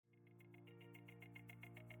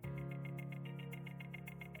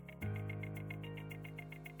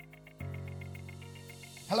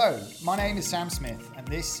Hello, my name is Sam Smith and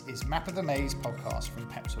this is Map of the Maze podcast from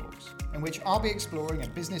Pep Talks, in which I'll be exploring a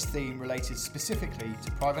business theme related specifically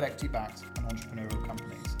to private equity-backed and entrepreneurial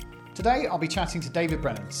companies. Today I'll be chatting to David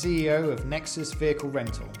Brennan, CEO of Nexus Vehicle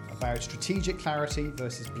Rental, about strategic clarity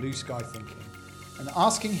versus blue sky thinking, and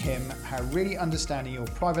asking him how really understanding your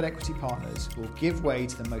private equity partners will give way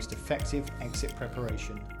to the most effective exit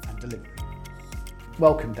preparation and delivery.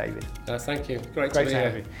 Welcome, David. Thank you. Great to be here.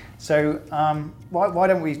 have you. So why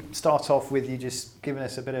don't we start off with you just giving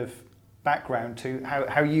us a bit of background to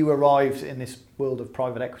how you arrived in this world of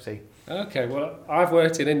private equity? Okay, well, I've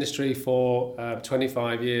worked in industry for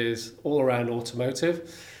 25 years, all around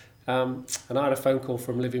automotive. And I had a phone call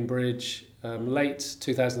from Living Bridge late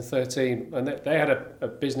 2013, and they had a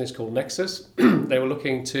business called Nexus. They were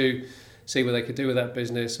looking to see what they could do with that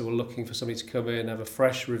business. They were looking for somebody to come in, have a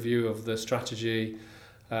fresh review of the strategy,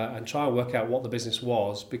 and try and work out what the business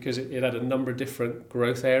was, because it had a number of different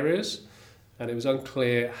growth areas, and it was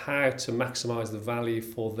unclear how to maximise the value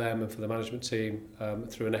for them and for the management team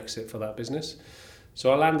through an exit for that business.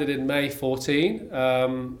 So I landed in May 14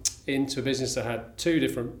 into a business that had two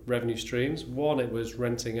different revenue streams. One, it was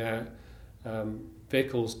renting out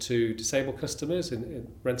vehicles to disabled customers, in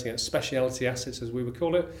renting out specialty assets, as we would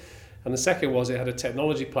call it. And the second was it had a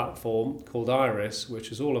technology platform called Iris, which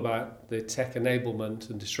was all about the tech enablement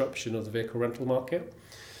and disruption of the vehicle rental market.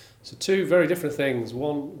 So two very different things,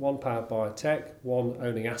 one powered by tech, one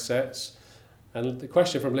owning assets. And the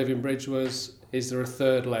question from Living Bridge was, is there a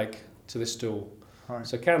third leg to this stool? Right.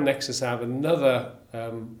 So can Nexus have another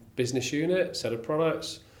business unit, set of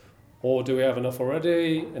products, or do we have enough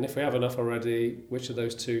already? And if we have enough already, which of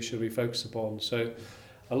those two should we focus upon? So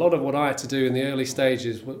a lot of what I had to do in the early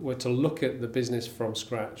stages were to look at the business from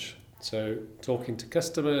scratch. So talking to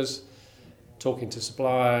customers, talking to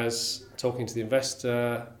suppliers, talking to the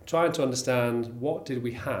investor, trying to understand what did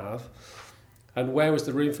we have and where was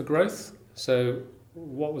the room for growth. So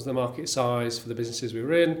what was the market size for the businesses we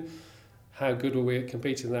were in? How good were we at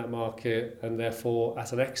competing in that market? And therefore,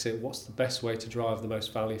 at an exit, what's the best way to drive the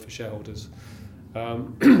most value for shareholders?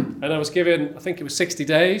 And I was given, I think it was 60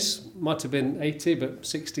 days, might have been 80, but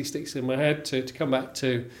 60 sticks in my head to come back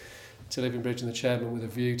to Living Bridge and the chairman with a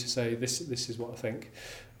view to say, this is what I think.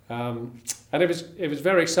 And it was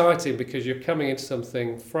very exciting because you're coming into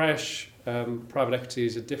something fresh. Private equity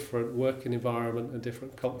is a different working environment, a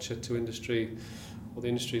different culture to industry, or the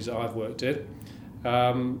industries that I've worked in.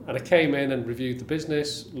 And I came in and reviewed the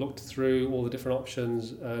business, looked through all the different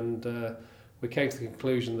options, and we came to the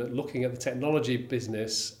conclusion that looking at the technology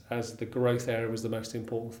business as the growth area was the most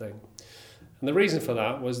important thing. And the reason for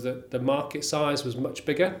that was that the market size was much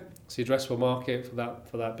bigger. So the addressable market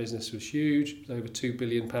for that business was huge. It was over £2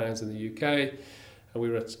 billion in the UK, and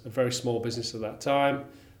we were a very small business at that time.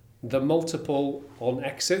 The multiple on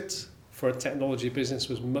exit for a technology business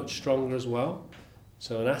was much stronger as well.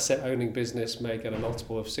 So an asset-owning business may get a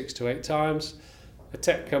multiple of 6 to 8 times. A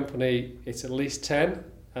tech company, it's at least 10.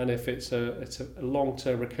 And if it's a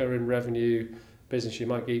long-term recurring revenue business, you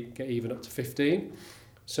might get even up to 15.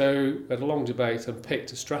 So we had a long debate and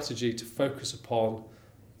picked a strategy to focus upon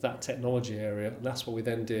that technology area. And that's what we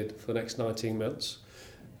then did for the next 19 months.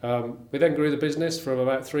 We then grew the business from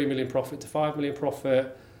about 3 million profit to 5 million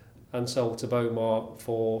profit and sold to Beaumont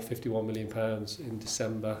for £51 million in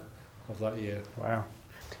December of that year. Wow.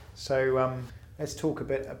 So let's talk a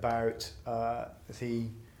bit about the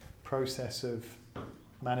process of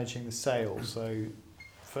managing the sales. So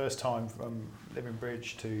first time from Living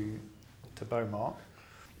Bridge to Beaumont,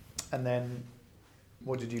 and then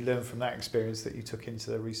what did you learn from that experience that you took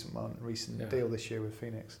into the recent deal this year with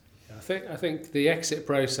Phoenix? I think the exit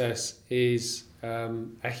process is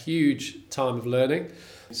a huge time of learning.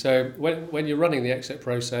 So when you're running the exit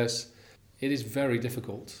process, it is very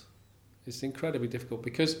difficult. It's incredibly difficult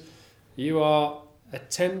because you are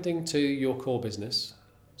attending to your core business.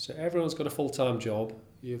 So everyone's got a full-time job.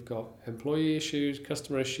 You've got employee issues,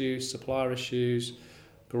 customer issues, supplier issues,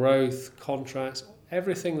 growth, contracts.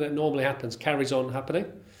 Everything that normally happens carries on happening.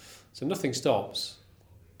 So nothing stops.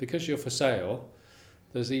 Because you're for sale,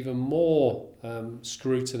 there's even more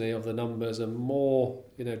scrutiny of the numbers and more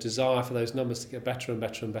desire for those numbers to get better and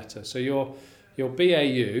better and better. So your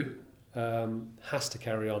BAU has to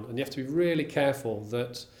carry on. And you have to be really careful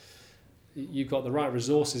that you've got the right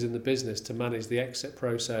resources in the business to manage the exit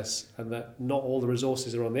process, and that not all the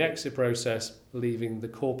resources are on the exit process, leaving the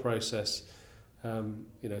core process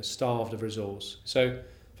starved of resource. So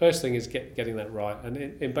first thing is getting that right, and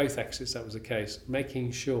in both exits that was the case,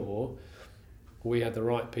 making sure we had the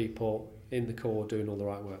right people in the core doing all the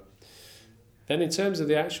right work. Then in terms of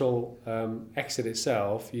the actual exit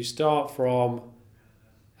itself, you start from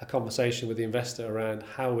a conversation with the investor around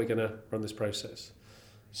how we're going to run this process.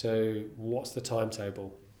 So what's the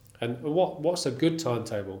timetable? And what's a good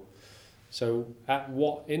timetable? So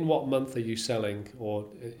in what month are you selling or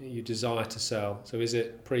you desire to sell? So is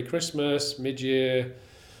it pre-Christmas, mid-year,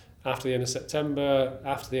 after the end of September,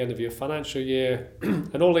 after the end of your financial year?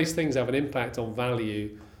 And all these things have an impact on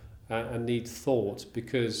value and need thought,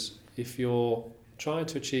 because if you're trying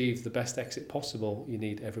to achieve the best exit possible, you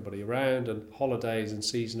need everybody around, and holidays and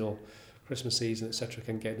seasonal, Christmas season, etc.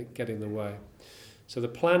 can get in the way. So the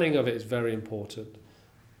planning of it is very important.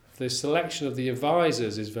 The selection of the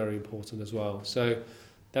advisors is very important as well. So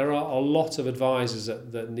there are a lot of advisors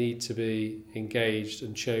that need to be engaged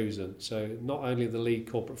and chosen. So not only the lead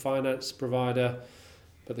corporate finance provider,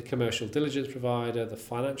 but the commercial diligence provider, the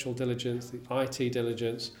financial diligence, the IT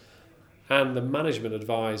diligence, and the management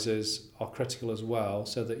advisors are critical as well,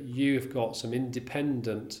 so that you've got some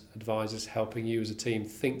independent advisors helping you as a team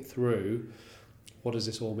think through, what does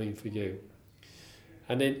this all mean for you?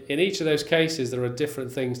 And in each of those cases, there are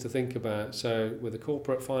different things to think about. So with the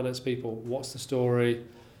corporate finance people, what's the story?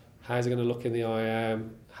 How's it going to look in the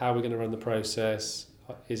IM? How are we going to run the process?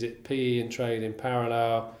 Is it PE and trade in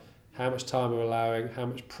parallel? How much time we're allowing? How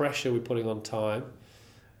much pressure we're putting on time?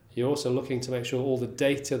 You're also looking to make sure all the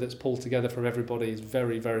data that's pulled together from everybody is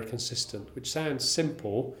very, very consistent, which sounds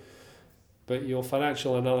simple, but your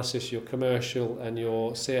financial analysis, your commercial and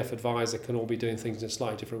your CF advisor can all be doing things in a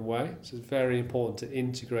slightly different way. So it's very important to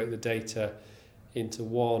integrate the data into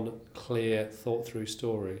one clear, thought-through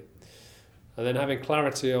story. And then having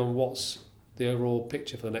clarity on what's the overall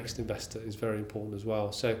picture for the next investor is very important as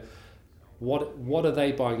well. So what are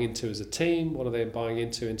they buying into as a team? What are they buying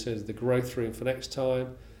into in terms of the growth room for next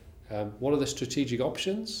time? What are the strategic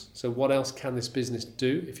options? So what else can this business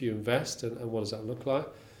do if you invest, and what does that look like?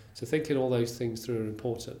 So thinking all those things through are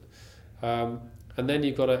important. And then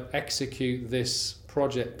you've got to execute this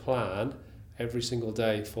project plan every single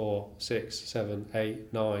day for 6, 7,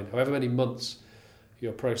 8, 9, however many months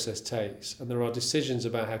your process takes. And there are decisions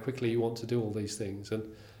about how quickly you want to do all these things. And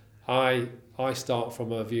I start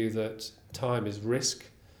from a view that time is risk.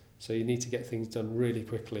 So you need to get things done really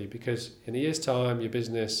quickly, because in a year's time, your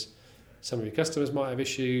business, some of your customers might have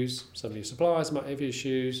issues, some of your suppliers might have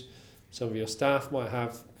issues, some of your staff might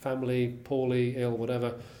have family, poorly, ill,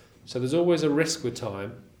 whatever. So there's always a risk with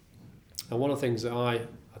time. And one of the things that I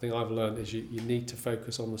think I've learned is you need to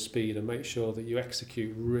focus on the speed and make sure that you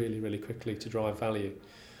execute really, really quickly to drive value.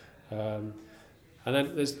 And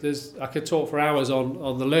then there's I could talk for hours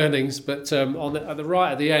on the learnings, but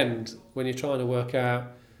at the end, when you're trying to work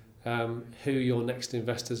out who your next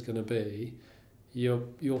investor is going to be,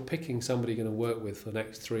 you're picking somebody you're going to work with for the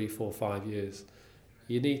next 3, 4, 5 years.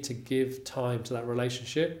 You need to give time to that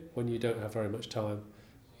relationship when you don't have very much time.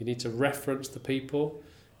 You need to reference the people.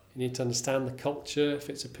 You need to understand the culture. If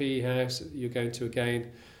it's a PE house you're going to,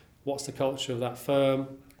 again, what's the culture of that firm?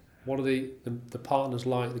 What are the partners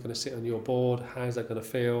like? They're going to sit on your board. How's that going to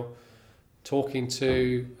feel? Talking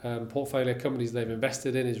to portfolio companies they've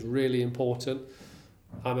invested in is really important.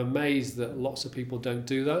 I'm amazed that lots of people don't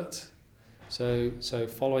do that. So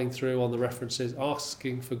following through on the references,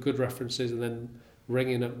 asking for good references, and then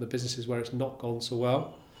ringing up the businesses where it's not gone so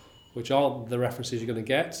well, which aren't the references you're going to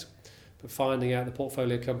get, but finding out the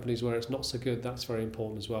portfolio companies where it's not so good, that's very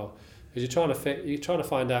important as well. Because you're trying to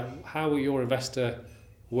find out how will your investor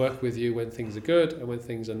work with you when things are good and when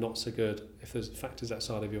things are not so good, if there's factors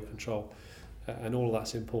outside of your control, and all of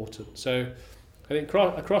that's important. So I think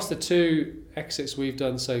across the 2 exits we've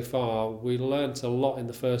done so far, we learnt a lot in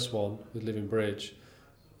the first one with Living Bridge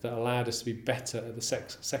that allowed us to be better at the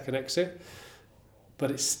second exit. But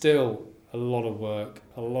it's still a lot of work,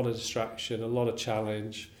 a lot of distraction, a lot of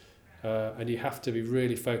challenge, and you have to be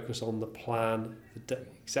really focused on the plan, the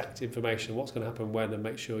exact information, what's going to happen when, and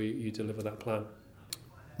make sure you deliver that plan.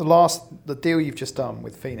 The deal you've just done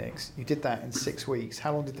with Phoenix, you did that in 6 weeks.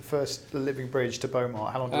 How long did the Living Bridge to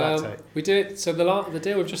Beaumont, how long did that take? We did, so the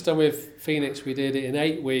deal we've just done with Phoenix, we did it in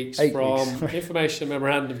 8 weeks. From information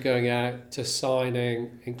memorandum going out to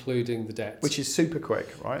signing, including the debt. Which is super quick,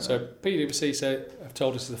 right? So PwC have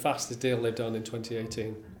told us it's the fastest deal they've done in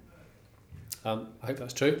 2018. I hope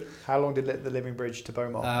that's true. How long did the Living Bridge to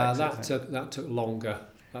Beaumont exit? That took longer.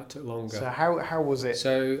 So how was it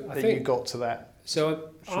you got to that? So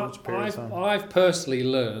I've personally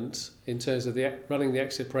learned, in terms of running the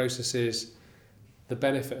exit processes, the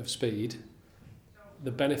benefit of speed, the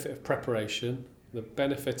benefit of preparation, the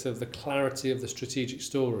benefit of the clarity of the strategic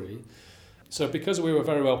story. So because we were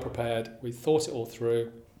very well prepared, we thought it all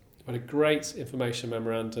through, we had a great information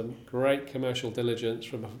memorandum, great commercial diligence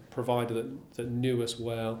from a provider that knew us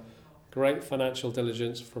well, great financial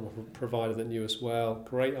diligence from a provider that knew us well,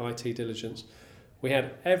 great IT diligence. We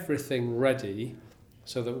had everything ready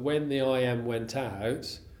so that when the IM went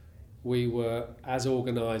out, we were as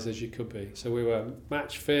organised as you could be. So we were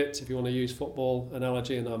match fit, if you want to use football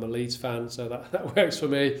analogy, and I'm a Leeds fan, so that works for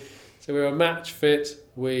me. So we were match fit,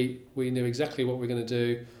 we knew exactly what we were going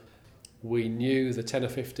to do. We knew the 10 or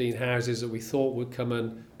 15 houses that we thought would come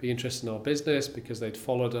and be interested in our business because they'd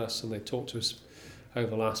followed us and they'd talked to us over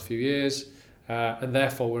the last few years. And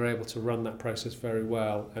therefore we're able to run that process very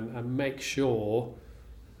well and make sure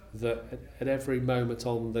that at every moment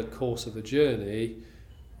on the course of the journey,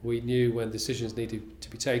 we knew when decisions needed to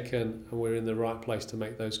be taken and we're in the right place to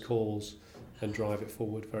make those calls and drive it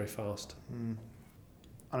forward very fast. And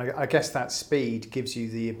I guess that speed gives you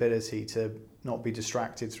the ability to not be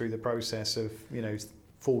distracted through the process of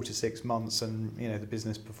 4 to 6 months and the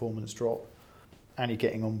business performance drop, and you're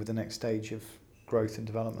getting on with the next stage of growth and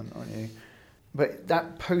development, aren't you? But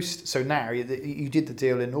that post, so now you did the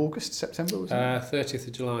deal in August, September, was it? 30th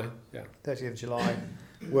of July, yeah. 30th of July.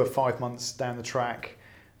 We're 5 months down the track.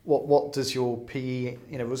 What does your PE,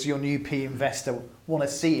 was your new PE investor want to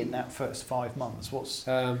see in that first 5 months?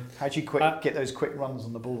 How do you get those quick runs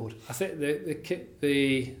on the board? I think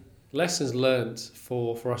the lessons learned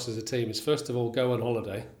for us as a team is, first of all, go on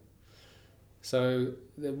holiday. So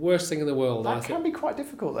the worst thing in the world. That can be quite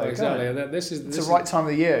difficult, though. Exactly, can't it? And this is the right time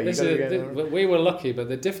of the year. But we were lucky. But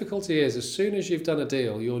the difficulty is, as soon as you've done a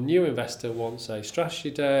deal, your new investor wants a strategy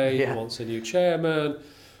day, wants a new chairman,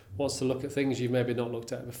 wants to look at things you've maybe not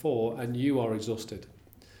looked at before, and you are exhausted.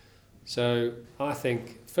 So I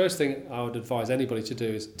think first thing I would advise anybody to do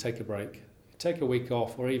is take a break. Take a week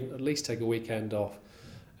off, or even at least take a weekend off,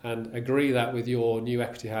 and agree that with your new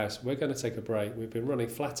equity house. We're going to take a break. We've been running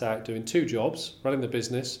flat out, doing 2 jobs, running the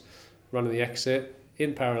business, running the exit,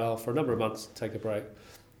 in parallel for a number of months, take a break.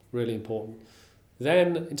 Really important.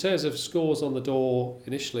 Then, in terms of scores on the door,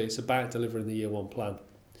 initially, it's about delivering the year 1 plan.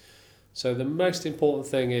 So the most important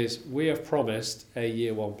thing is we have promised a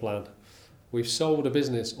year 1 plan. We've sold a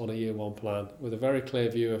business on a year 1 plan with a very clear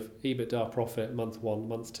view of EBITDA profit month 1,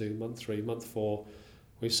 month 2, month 3, month 4.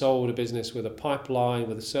 We've sold a business with a pipeline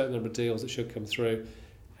with a certain number of deals that should come through,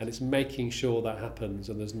 and it's making sure that happens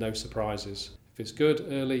and there's no surprises. If it's good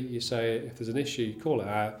early, you say it. If there's an issue, you call it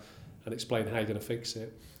out and explain how you're going to fix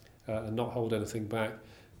it and not hold anything back.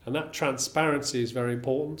 And that transparency is very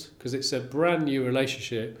important because it's a brand new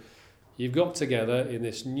relationship. You've got together in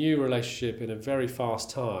this new relationship in a very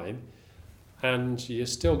fast time, and you're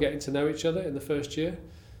still getting to know each other in the first year.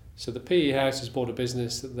 So the PE house has bought a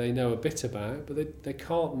business that they know a bit about, but they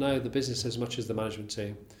can't know the business as much as the management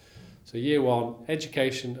team. So year 1,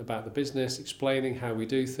 education about the business, explaining how we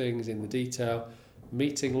do things in the detail,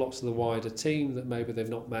 meeting lots of the wider team that maybe they've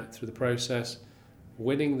not met through the process,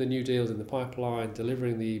 winning the new deals in the pipeline,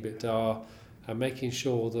 delivering the EBITDA, and making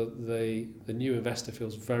sure that the new investor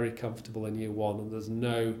feels very comfortable in year 1 and there's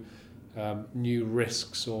no new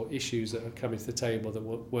risks or issues that are coming to the table that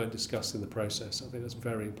weren't discussed in the process. I think that's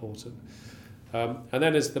very important. And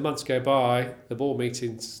then as the months go by, the board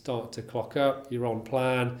meetings start to clock up, you're on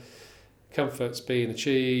plan, comfort's being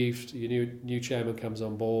achieved, your new chairman comes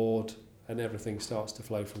on board, and everything starts to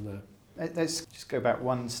flow from there. Let's just go back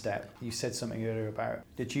one step. You said something earlier about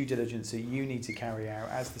the due diligence that you need to carry out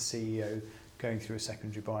as the CEO going through a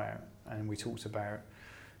secondary buyout, and we talked about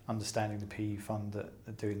understanding the PE fund that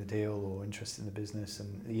are doing the deal or interested in the business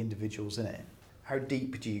and the individuals in it. How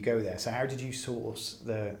deep do you go there? So how did you source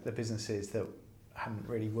the businesses that hadn't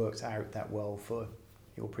really worked out that well for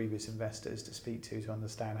your previous investors to speak to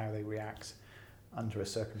understand how they react under a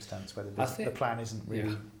circumstance where the plan isn't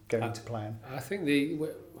really going to plan? I think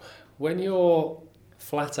when you're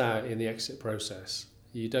flat out in the exit process,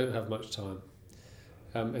 you don't have much time.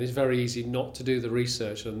 And it's very easy not to do the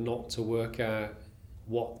research and not to work out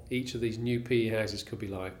what each of these new PE houses could be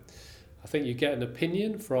like. I think you get an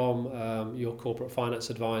opinion from your corporate finance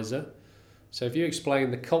advisor. So if you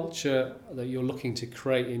explain the culture that you're looking to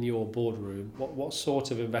create in your boardroom, what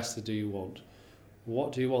sort of investor do you want?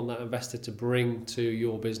 What do you want that investor to bring to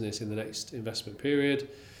your business in the next investment period?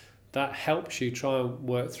 That helps you try and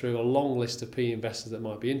work through a long list of PE investors that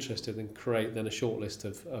might be interested and create then a short list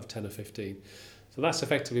of 10 or 15. So that's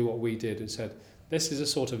effectively what we did and said, this is the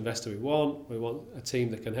sort of investor we want. We want a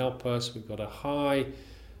team that can help us. We've got a high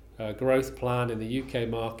growth plan in the UK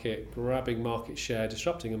market, grabbing market share,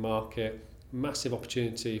 disrupting a market, massive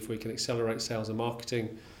opportunity if we can accelerate sales and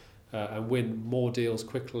marketing and win more deals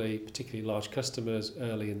quickly, particularly large customers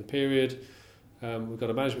early in the period. We've got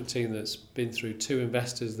a management team that's been through 2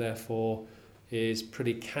 investors, therefore is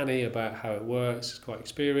pretty canny about how it works, is quite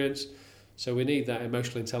experienced. So we need that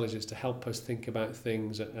emotional intelligence to help us think about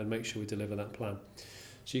things and make sure we deliver that plan.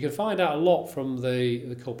 So you can find out a lot from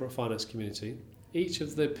the corporate finance community. Each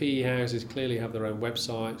of the PE houses clearly have their own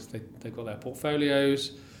websites. They've got their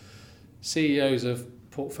portfolios. CEOs of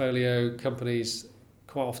portfolio companies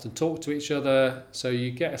quite often talk to each other, so you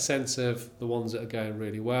get a sense of the ones that are going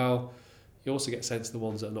really well. You also get a sense of the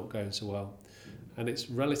ones that are not going so well. And it's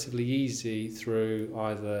relatively easy through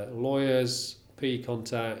either lawyers, PE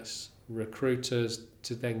contacts, recruiters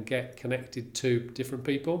to then get connected to different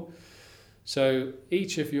people. So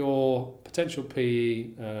each of your potential PE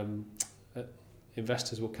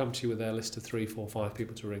investors will come to you with their list of 3, 4, 5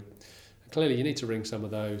 people to ring. And clearly you need to ring some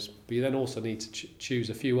of those, but you then also need to choose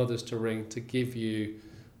a few others to ring to give you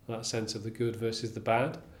that sense of the good versus the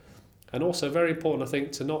bad. And also very important, I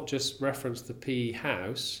think, to not just reference the PE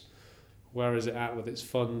house, where is it at with its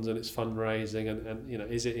funds and its fundraising, and you know,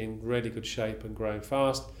 is it in really good shape and growing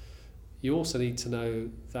fast? You also need to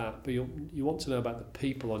know that, but you want to know about the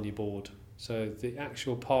people on your board. So the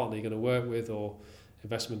actual partner you're going to work with or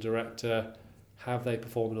investment director, have they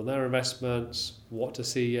performed on their investments? What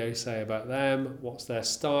does CEO say about them? What's their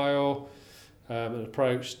style and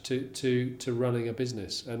approach to running a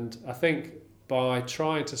business? And I think by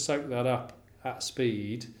trying to soak that up at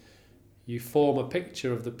speed, you form a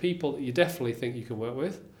picture of the people that you definitely think you can work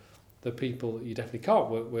with, the people that you definitely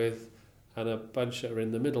can't work with, and a bunch that are in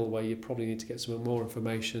the middle where you probably need to get some more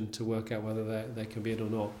information to work out whether they can be in or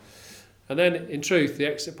not. And then, in truth, the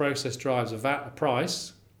exit process drives a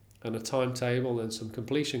price and a timetable and some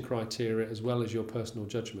completion criteria as well as your personal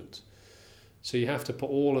judgment. So you have to put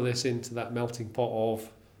all of this into that melting pot of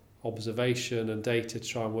observation and data to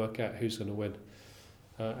try and work out who's going to win.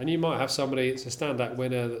 And you might have somebody that's a standout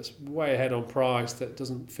winner that's way ahead on price that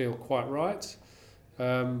doesn't feel quite right.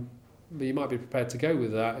 But you might be prepared to go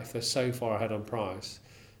with that if they're so far ahead on price.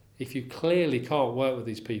 If you clearly can't work with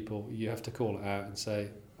these people, you have to call it out and say,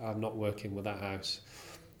 I'm not working with that house.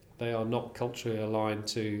 They are not culturally aligned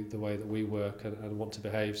to the way that we work and want to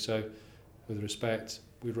behave. So with respect,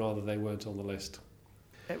 we'd rather they weren't on the list.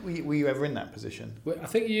 Were you ever in that position? Well, I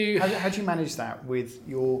think you... How do you manage that with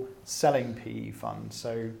your selling PE fund?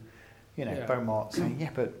 So, you know, Beaumont saying, yeah,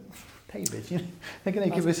 but David, you know, they're going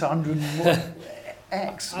to give us 101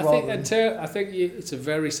 X. I think it's a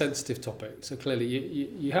very sensitive topic. So clearly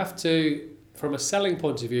you have to, from a selling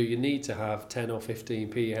point of view, you need to have 10 or 15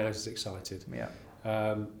 PE houses excited. Yeah.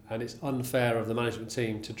 And it's unfair of the management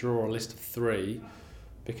team to draw a list of 3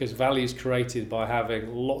 because value is created by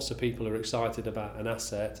having lots of people who are excited about an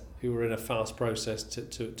asset who are in a fast process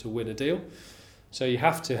to win a deal. So you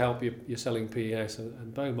have to help your selling PE house,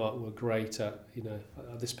 and Beaumont were great at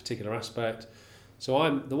this particular aspect.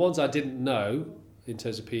 So the ones I didn't know in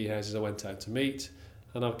terms of PE houses I went out to meet,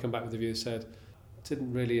 and I've come back with a view that said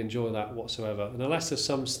didn't really enjoy that whatsoever. And unless there's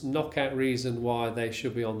some knockout reason why they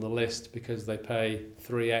should be on the list because they pay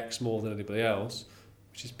 3x more than anybody else,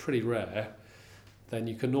 which is pretty rare, then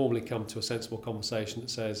you can normally come to a sensible conversation that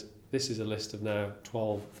says this is a list of now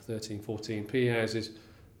 12, 13, 14 PE houses.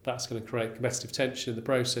 That's going to create competitive tension in the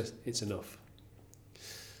process. It's enough.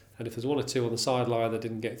 And if there's 1 or 2 on the sideline that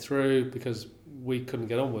didn't get through because we couldn't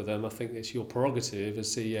get on with them, I think it's your prerogative as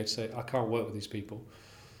CEO to say, I can't work with these people.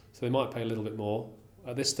 So they might pay a little bit more.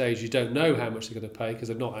 At this stage, you don't know how much they're going to pay because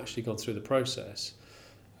they've not actually gone through the process.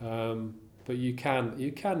 But you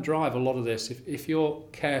can drive a lot of this if you're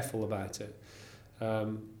careful about it.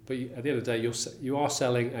 But at the end of the day, you are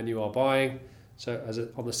selling and you are buying.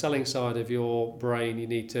 So on the selling side of your brain, you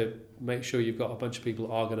need to make sure you've got a bunch of people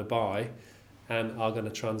that are going to buy and are going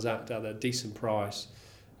to transact at a decent price.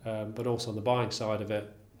 But also on the buying side of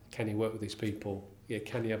it, can you work with these people? Yeah,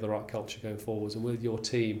 can you have the right culture going forwards? And with your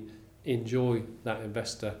team, enjoy that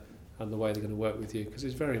investor and the way they're going to work with you, because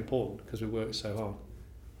it's very important because we work so hard.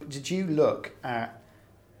 Did you look at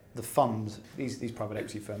the funds? These private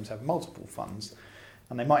equity firms have multiple funds,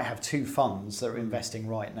 and they might have 2 funds that are investing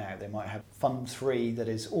right now. They might have Fund 3 that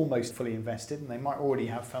is almost fully invested, and they might already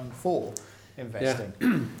have Fund 4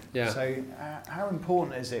 investing. Yeah. So how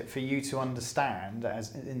important is it for you to understand,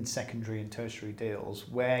 as in secondary and tertiary deals,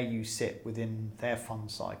 where you sit within their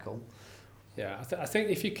fund cycle? Yeah, I think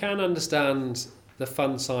if you can understand the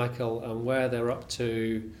fund cycle and where they're up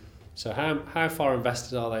to, so how far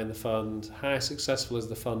invested are they in the fund, how successful has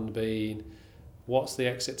the fund been, what's the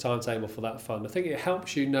exit timetable for that fund, I think it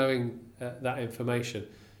helps you knowing that information.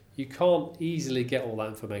 You can't easily get all that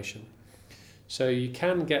information. So you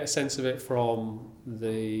can get a sense of it from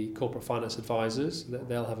the corporate finance advisors.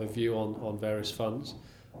 They'll have a view on various funds.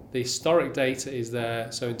 The historic data is there,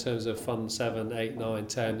 so in terms of Fund 7, 8, 9,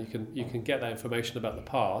 10, you can get that information about the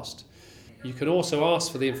past. You can also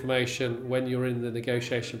ask for the information when you're in the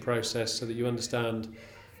negotiation process so that you understand,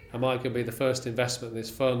 am I going to be the first investment in this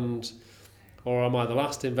fund, or am I the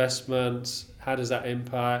last investment? How does that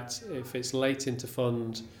impact? If it's late into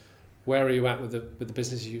fund, where are you at with the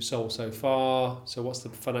businesses you've sold so far? So what's the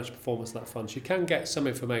financial performance of that fund? So you can get some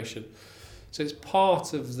information. So it's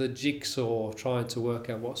part of the jigsaw trying to work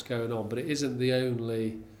out what's going on, but it isn't the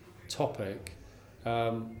only topic.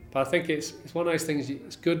 But I think it's one of those things,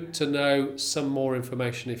 it's good to know some more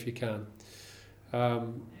information if you can.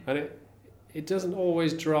 And it doesn't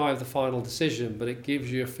always drive the final decision, but it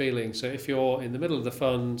gives you a feeling. So if you're in the middle of the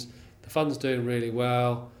fund's doing really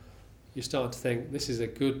well, you start to think, this is a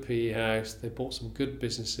good PE house, they bought some good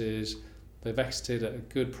businesses, they've exited at a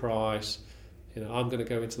good price, I'm going to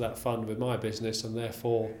go into that fund with my business, and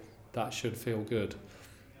therefore that should feel good.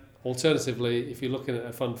 Alternatively, if you're looking at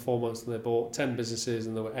a fund 4 months and they bought 10 businesses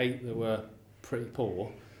and there were 8 that were pretty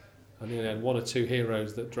poor, and then had 1 or 2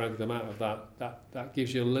 heroes that dragged them out of that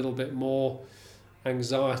gives you a little bit more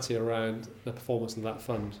anxiety around the performance of that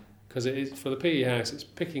fund. Because it is, for the PE house, it's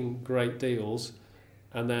picking great deals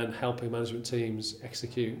and then helping management teams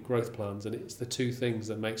execute growth plans, and it's the 2 things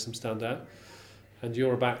that makes them stand out. And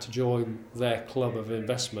you're about to join their club of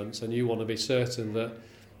investments, and you want to be certain that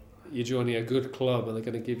you're joining a good club and they're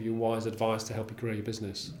going to give you wise advice to help you grow your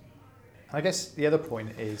business. I guess the other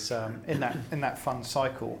point is in that fund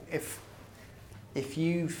cycle, if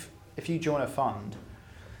you join a fund,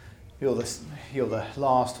 you're the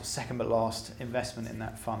last or second but last investment in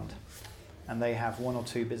that fund, and they have 1 or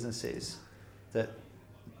 2 businesses that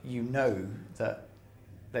that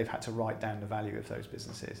they've had to write down the value of those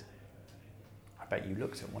businesses. I bet you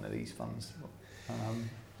looked at one of these funds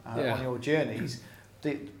on your journeys.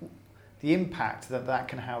 The impact that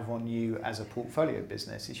can have on you as a portfolio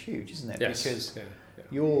business is huge, isn't it? Yes. Because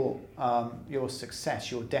your success,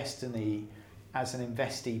 your destiny as an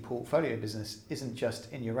investee portfolio business isn't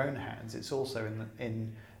just in your own hands, it's also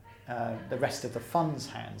in the rest of the fund's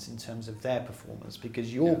hands in terms of their performance,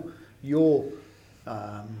 because your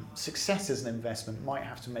success as an investment might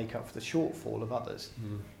have to make up for the shortfall of others.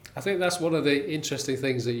 I think that's one of the interesting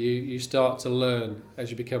things that you start to learn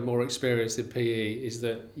as you become more experienced in PE, is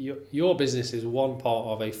that your business is one part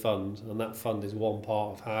of a fund, and that fund is one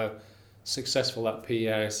part of how successful that PE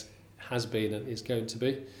house has been and is going to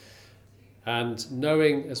be. And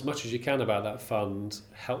knowing as much as you can about that fund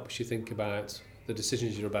helps you think about the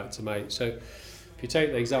decisions you're about to make. So if you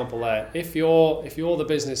take the example there, if you're the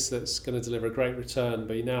business that's going to deliver a great return,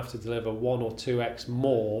 but you now have to deliver 1 or 2x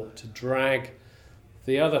more to drag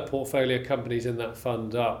the other portfolio companies in that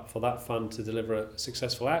fund up for that fund to deliver a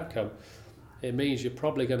successful outcome, it means you're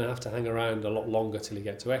probably going to have to hang around a lot longer till you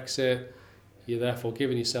get to exit. You're therefore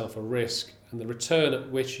giving yourself a risk, and the return at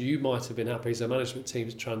which you might have been happy as a management team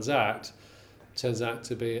to transact turns out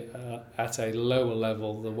to be at a lower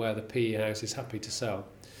level than where the PE house is happy to sell.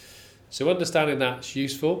 So understanding that's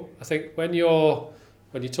useful. I think when you're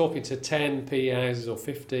talking to 10 PE houses or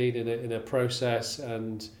 15 in a process,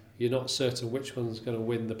 and you're not certain which one's going to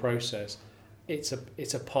win the process, it's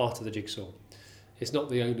a part of the jigsaw. It's not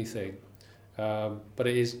the only thing, but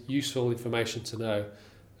it is useful information to know.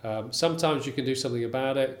 Sometimes you can do something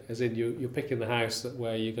about it, as in you're picking the house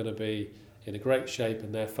where you're going to be in a great shape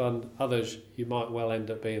in their fund. Others, you might well end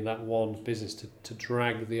up being that one business to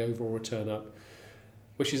drag the overall return up,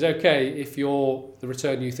 which is okay if the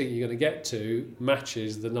return you think you're going to get to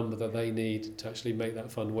matches the number that they need to actually make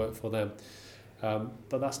that fund work for them.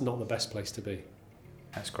 But that's not the best place to be.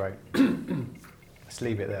 That's great. Let's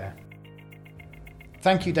leave it there.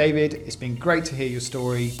 Thank you, David. It's been great to hear your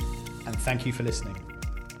story, and thank you for listening.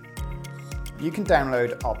 You can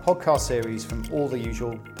download our podcast series from all the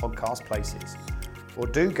usual podcast places, or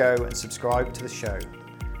do go and subscribe to the show.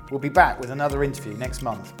 We'll be back with another interview next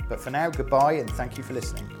month, but for now, goodbye and thank you for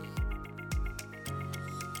listening.